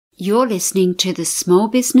You're listening to the Small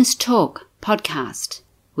Business Talk podcast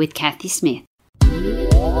with Kathy Smith.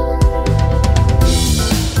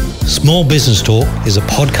 Small Business Talk is a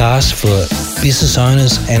podcast for business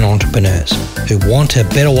owners and entrepreneurs who want a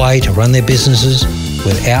better way to run their businesses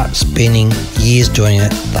without spending years doing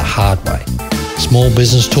it the hard way. Small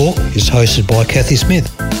Business Talk is hosted by Kathy Smith,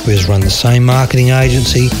 who has run the same marketing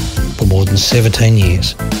agency for more than 17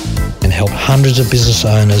 years and helped hundreds of business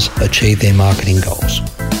owners achieve their marketing goals.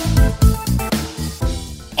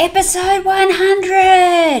 Episode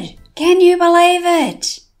 100! Can you believe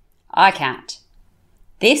it? I can't.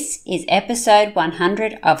 This is episode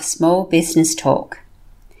 100 of Small Business Talk.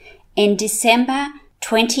 In December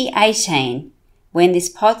 2018, when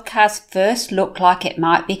this podcast first looked like it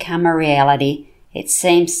might become a reality, it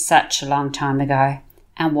seems such a long time ago,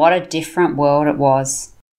 and what a different world it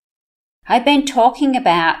was. I've been talking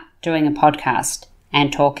about doing a podcast,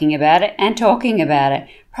 and talking about it,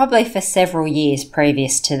 probably for several years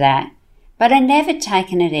previous to that, but I'd never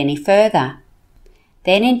taken it any further.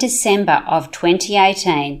 Then in December of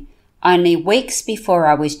 2018, only weeks before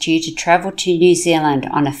I was due to travel to New Zealand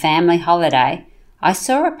on a family holiday, I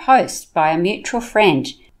saw a post by a mutual friend,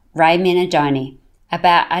 Ray Minadoni,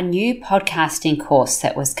 about a new podcasting course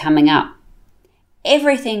that was coming up.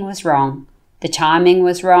 Everything was wrong. The timing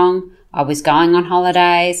was wrong. I was going on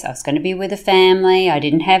holidays. I was going to be with a family. I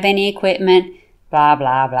didn't have any equipment. Blah,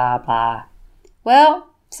 blah, blah, blah. Well,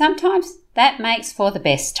 sometimes that makes for the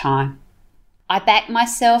best time. I backed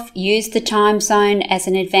myself, used the time zone as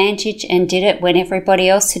an advantage and did it when everybody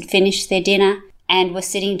else had finished their dinner and was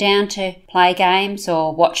sitting down to play games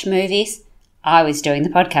or watch movies. I was doing the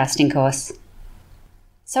podcasting course.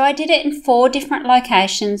 So I did it in 4 different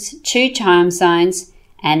locations, 2 time zones,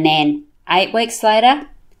 and then 8 weeks later,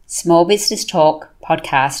 Small Business Talk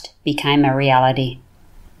podcast became a reality.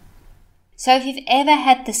 So if you've ever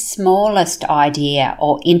had the smallest idea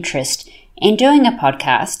or interest in doing a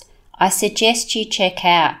podcast, I suggest you check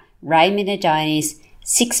out Ray Minadoni's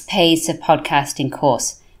 6 P's of Podcasting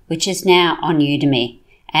course, which is now on Udemy.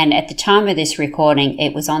 And at the time of this recording,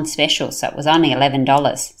 it was on special, so it was only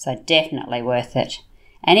 $11, so definitely worth it.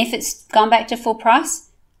 And if it's gone back to full price,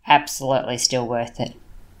 absolutely still worth it.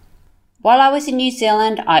 While I was in New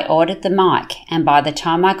Zealand, I ordered the mic, and by the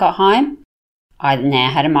time I got home, I now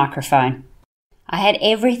had a microphone. I had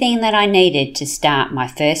everything that I needed to start my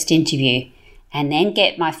first interview and then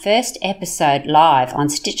get my first episode live on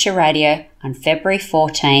Stitcher Radio on February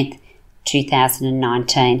 14th,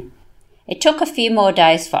 2019. It took a few more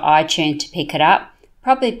days for iTunes to pick it up.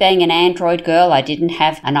 Probably being an Android girl, I didn't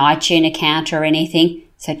have an iTunes account or anything,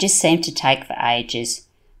 so it just seemed to take for ages.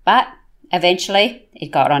 But eventually,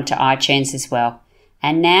 it got onto iTunes as well.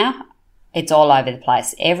 And now, it's all over the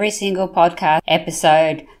place. Every single podcast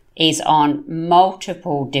episode is on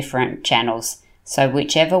multiple different channels. So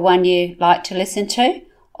whichever one you like to listen to,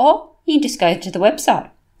 or you can just go to the website.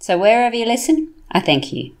 So wherever you listen, I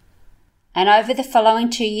thank you. And over the following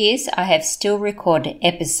 2 years, I have still recorded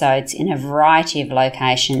episodes in a variety of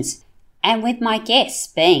locations, and with my guests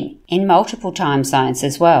being in multiple time zones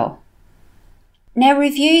as well. Now,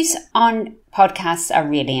 reviews on podcasts are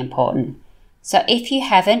really important. So if you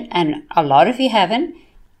haven't, and a lot of you haven't,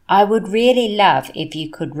 I would really love if you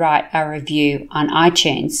could write a review on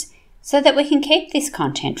iTunes so that we can keep this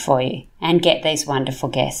content for you and get these wonderful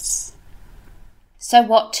guests. So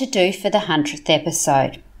what to do for the 100th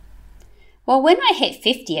episode? Well, when I hit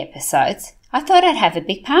 50 episodes, I thought I'd have a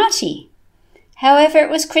big party. However, it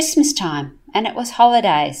was Christmas time and it was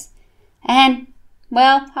holidays. And,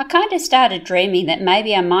 well, I kind of started dreaming that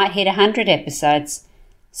maybe I might hit 100 episodes,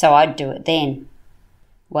 so I'd do it then.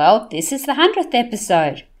 Well, this is the 100th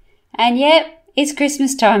episode. And yep, it's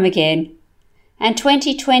Christmas time again. And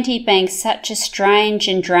 2020 being such a strange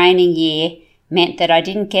and draining year meant that I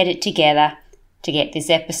didn't get it together to get this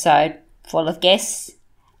episode full of guests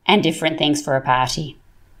and different things for a party.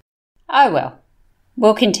 Oh well,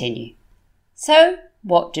 we'll continue. So,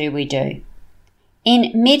 what do we do?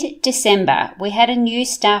 In mid-December, we had a new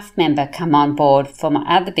staff member come on board for my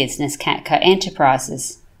other business, Catco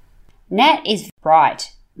Enterprises. Nat is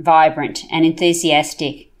bright, vibrant and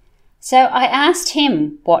enthusiastic. So I asked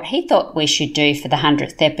him what he thought we should do for the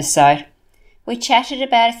 100th episode. We chatted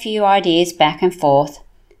about a few ideas back and forth,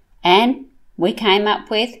 and we came up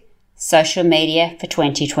with social media for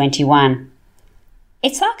 2021.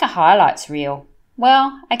 It's like a highlights reel.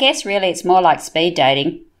 Well, I guess really it's more like speed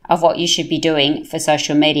dating of what you should be doing for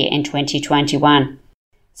social media in 2021.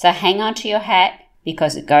 So hang on to your hat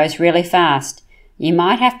because it goes really fast. You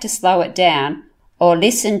might have to slow it down or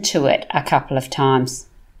listen to it a couple of times.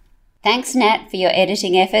 Thanks, Nat, for your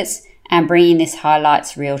editing efforts and bringing this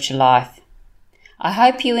highlights reel to life. I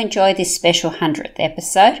hope you enjoy this special 100th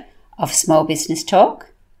episode of Small Business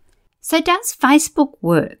Talk. So does Facebook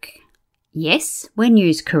work? Yes, when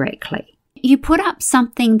used correctly. You put up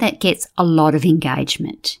something that gets a lot of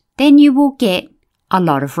engagement, then you will get a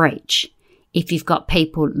lot of reach. If you've got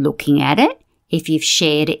people looking at it, if you've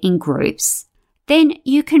shared it in groups, then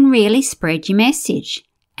you can really spread your message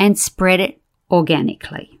and spread it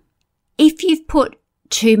organically. If you've put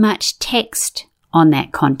too much text on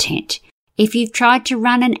that content, if you've tried to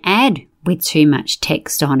run an ad with too much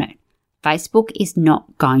text on it, Facebook is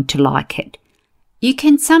not going to like it. You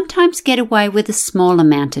can sometimes get away with a small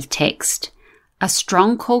amount of text, a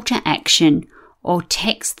strong call to action, or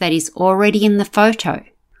text that is already in the photo,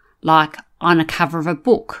 like on a cover of a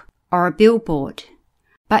book or a billboard.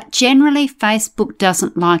 But generally, Facebook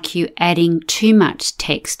doesn't like you adding too much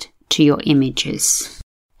text to your images.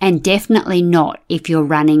 And definitely not if you're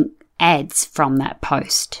running ads from that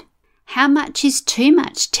post. How much is too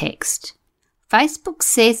much text? Facebook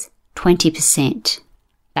says 20%.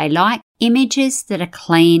 They like images that are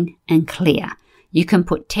clean and clear. You can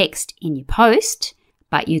put text in your post,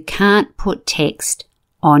 but you can't put text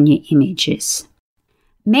on your images.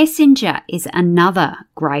 Messenger is another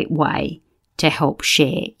great way to help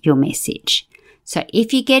share your message. So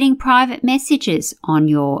if you're getting private messages on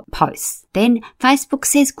your posts, then Facebook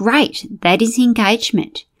says, great, that is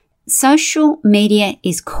engagement. Social media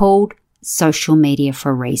is called social media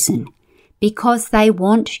for a reason, because they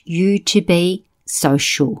want you to be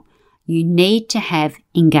social. You need to have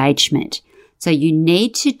engagement. So you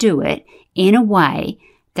need to do it in a way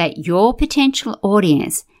that your potential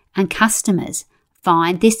audience and customers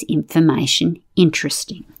find this information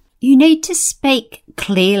interesting. You need to speak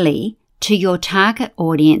clearly to your target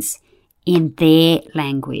audience in their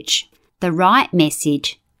language, the right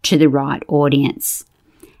message to the right audience.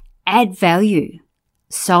 Add value,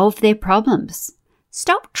 solve their problems.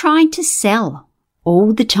 Stop trying to sell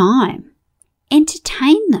all the time.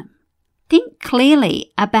 Entertain them. Think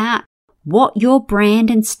clearly about what your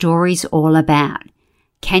brand and story is all about.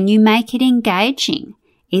 Can you make it engaging?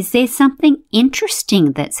 Is there something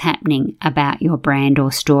interesting that's happening about your brand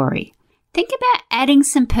or story? Think about adding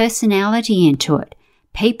some personality into it.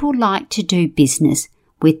 People like to do business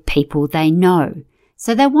with people they know,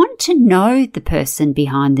 so they want to know the person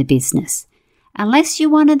behind the business. Unless you're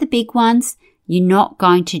one of the big ones, you're not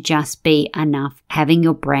going to just be enough having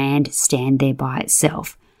your brand stand there by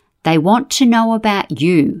itself. They want to know about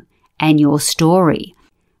you and your story.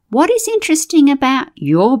 What is interesting about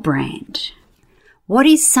your brand? What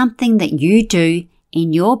is something that you do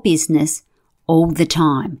in your business all the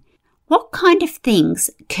time? What kind of things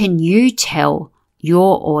can you tell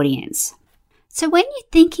your audience? So when you're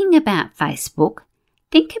thinking about Facebook,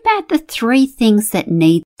 think about the 3 things that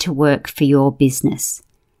need to work for your business: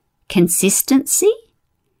 consistency,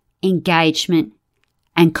 engagement,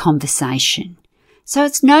 and conversation. So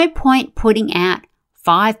it's no point putting out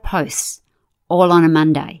 5 posts all on a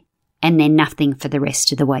Monday and then nothing for the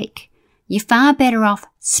rest of the week. You're far better off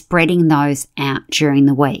spreading those out during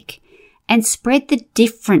the week and spread the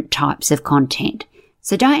different types of content.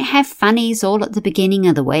 So don't have funnies all at the beginning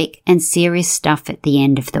of the week and serious stuff at the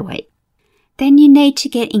end of the week. Then you need to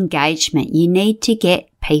get engagement. You need to get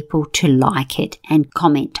people to like it and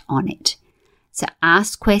comment on it. So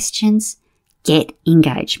ask questions, get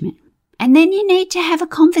engagement. And then you need to have a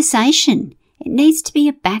conversation. It needs to be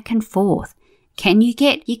a back and forth. Can you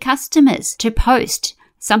get your customers to post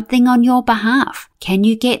something on your behalf? Can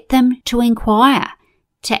you get them to inquire,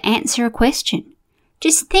 to answer a question?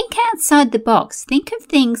 Just think outside the box. Think of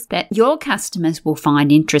things that your customers will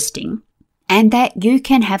find interesting and that you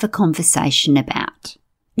can have a conversation about.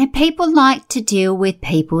 Now, people like to deal with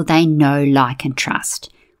people they know, like, and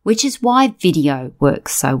trust, which is why video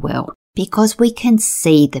works so well, because we can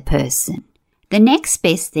see the person. The next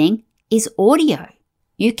best thing is audio.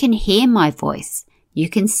 You can hear my voice. You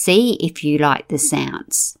can see if you like the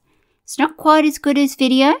sounds. It's not quite as good as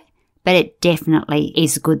video, but it definitely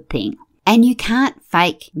is a good thing. And you can't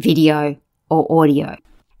fake video or audio.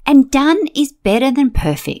 And done is better than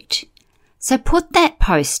perfect. So put that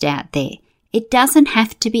post out there. It doesn't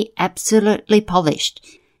have to be absolutely polished.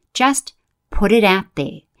 Just put it out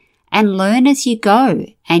there and learn as you go,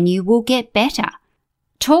 and you will get better.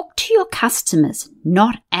 Talk to your customers,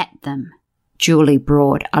 not at them. Julie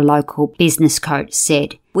Broad, a local business coach,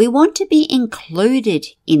 said, "We want to be included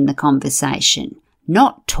in the conversation,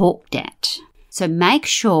 not talked at." So make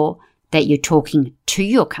sure that you're talking to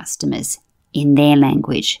your customers in their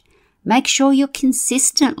language. Make sure you're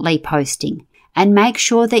consistently posting and make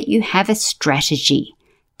sure that you have a strategy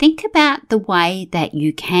Think about the way that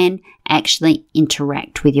you can actually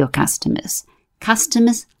interact with your customers.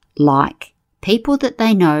 Customers like people that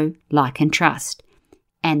they know, like and trust.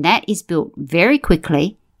 And that is built very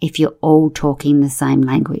quickly if you're all talking the same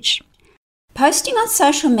language. Posting on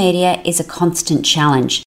social media is a constant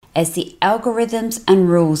challenge as the algorithms and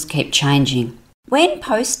rules keep changing. When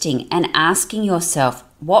posting and asking yourself,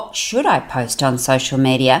 what should I post on social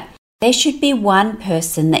media? There should be one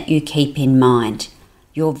person that you keep in mind,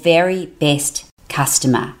 your very best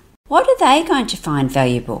customer. What are they going to find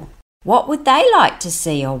valuable? What would they like to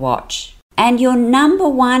see or watch? And your number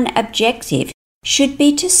one objective should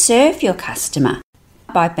be to serve your customer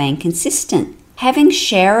by being consistent, having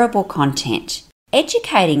shareable content,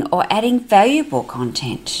 educating or adding valuable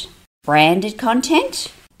content, branded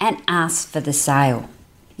content, and ask for the sale.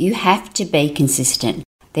 You have to be consistent.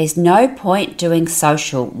 There's no point doing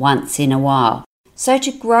social once in a while. So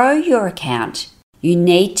to grow your account, you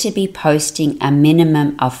need to be posting a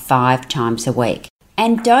minimum of 5 times a week.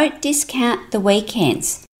 And don't discount the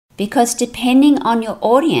weekends, because depending on your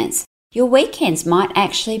audience, your weekends might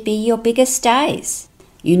actually be your biggest days.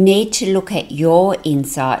 You need to look at your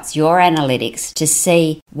insights, your analytics, to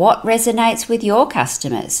see what resonates with your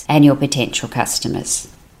customers and your potential customers.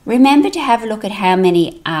 Remember to have a look at how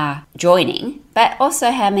many are joining, but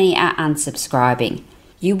also how many are unsubscribing.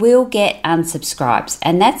 You will get unsubscribes,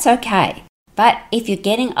 and that's okay. But if you're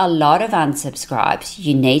getting a lot of unsubscribes,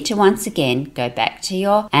 you need to once again go back to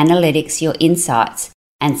your analytics, your insights,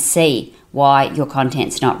 and see why your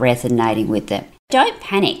content's not resonating with them. Don't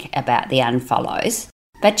panic about the unfollows,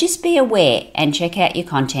 but just be aware and check out your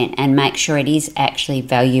content and make sure it is actually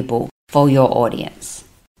valuable for your audience.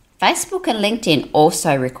 Facebook and LinkedIn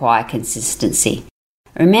also require consistency.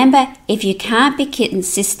 Remember, if you can't be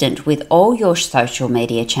consistent with all your social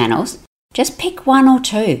media channels, just pick 1 or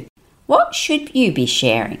 2. What should you be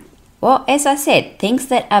sharing? Well, as I said, things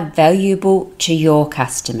that are valuable to your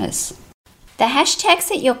customers. The hashtags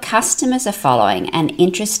that your customers are following and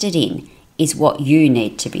interested in is what you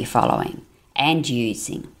need to be following and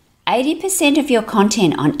using. 80% of your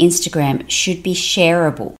content on Instagram should be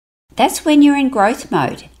shareable. That's when you're in growth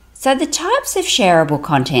mode. So the types of shareable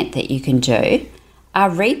content that you can do are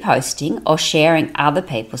reposting or sharing other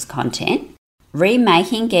people's content,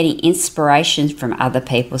 remaking, getting inspirations from other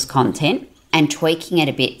people's content and tweaking it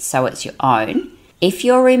a bit so it's your own. If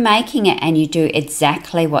you're remaking it and you do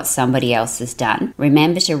exactly what somebody else has done,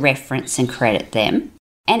 remember to reference and credit them.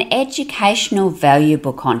 And educational,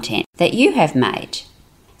 valuable content that you have made.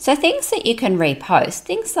 So things that you can repost,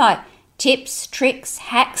 things like tips, tricks,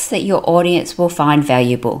 hacks that your audience will find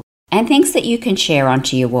valuable, and things that you can share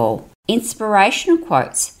onto your wall. Inspirational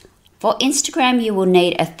quotes. For Instagram, you will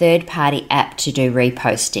need a third-party app to do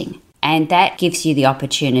reposting, and that gives you the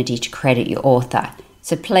opportunity to credit your author.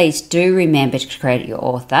 So please do remember to credit your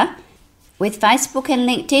author. With Facebook and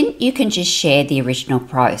LinkedIn, you can just share the original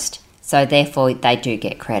post, so therefore they do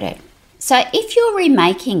get credit. So if you're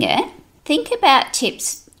remaking it, think about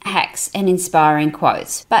tips, hacks and inspiring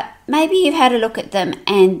quotes, but maybe you've had a look at them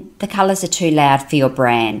and the colours are too loud for your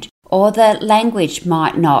brand, or the language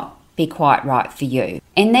might not be quite right for you.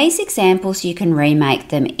 In these examples, you can remake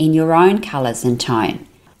them in your own colours and tone,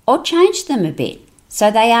 or change them a bit so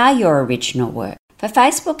they are your original work. For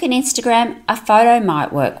Facebook and Instagram, a photo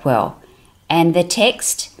might work well, and the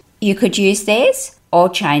text, you could use theirs or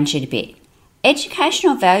change it a bit.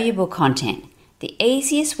 Educational valuable content. The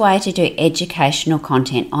easiest way to do educational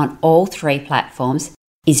content on all 3 platforms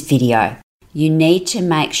is video. You need to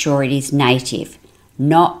make sure it is native,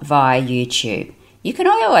 not via YouTube. You can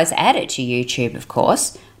always add it to YouTube, of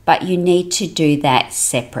course, but you need to do that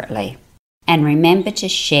separately. And remember to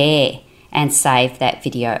share and save that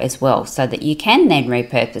video as well so that you can then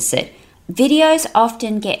repurpose it. Videos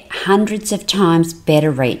often get hundreds of times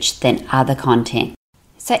better reach than other content.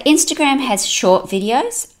 So Instagram has short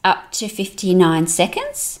videos up to 59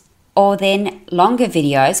 seconds, or then longer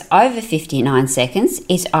videos over 59 seconds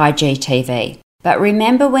is IGTV. But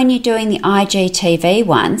remember, when you're doing the IGTV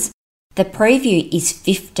ones, the preview is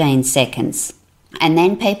 15 seconds, and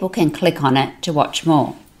then people can click on it to watch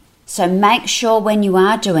more. So make sure when you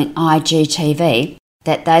are doing IGTV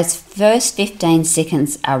that those first 15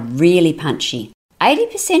 seconds are really punchy.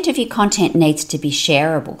 80% of your content needs to be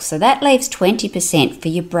shareable, so that leaves 20% for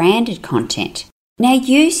your branded content. Now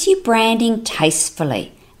use your branding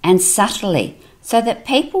tastefully and subtly so that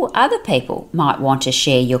other people might want to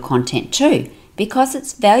share your content too, because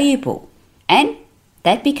it's valuable. And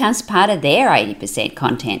that becomes part of their 80%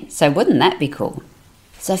 content. So wouldn't that be cool?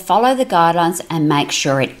 So follow the guidelines and make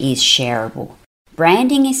sure it is shareable.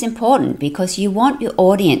 Branding is important because you want your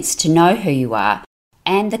audience to know who you are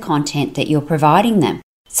and the content that you're providing them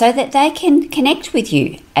so that they can connect with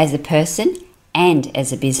you as a person and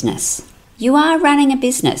as a business. You are running a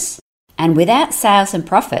business, and without sales and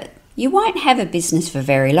profit, you won't have a business for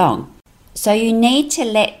very long. So you need to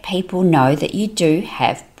let people know that you do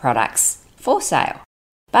have products for sale.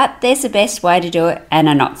 But there's a best way to do it and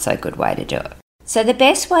a not so good way to do it. So the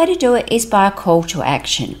best way to do it is by a call to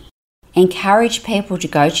action. Encourage people to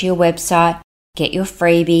go to your website, get your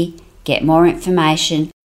freebie, get more information.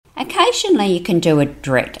 Occasionally you can do a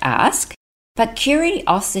direct ask, but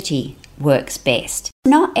curiosity works best.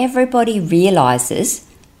 Not everybody realises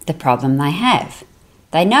the problem they have.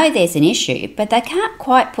 They know there's an issue, but they can't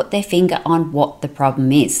quite put their finger on what the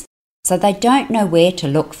problem is. So they don't know where to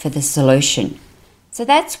look for the solution. So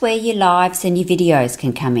that's where your lives and your videos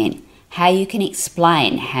can come in. How you can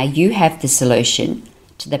explain how you have the solution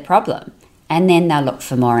to the problem, and then they'll look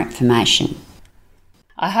for more information.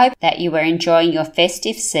 I hope that you are enjoying your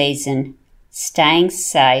festive season, staying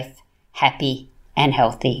safe, happy and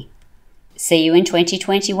healthy. See you in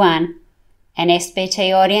 2021. And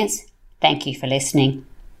SBT audience, thank you for listening.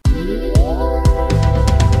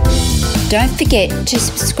 Don't forget to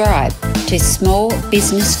subscribe to Small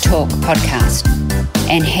Business Talk podcast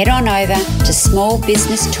and head on over to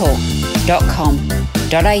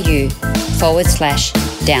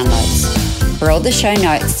smallbusinesstalk.com.au/downloads for all the show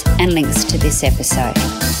notes and links to this episode.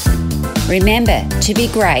 Remember, to be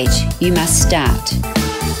great, you must start.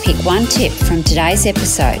 Pick one tip from today's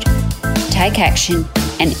episode, take action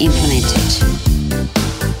and implement it.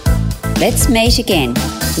 Let's meet again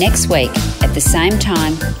next week at the same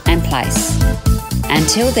time and place.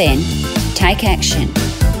 Until then, take action.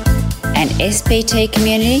 And SBT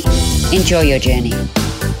community, enjoy your journey.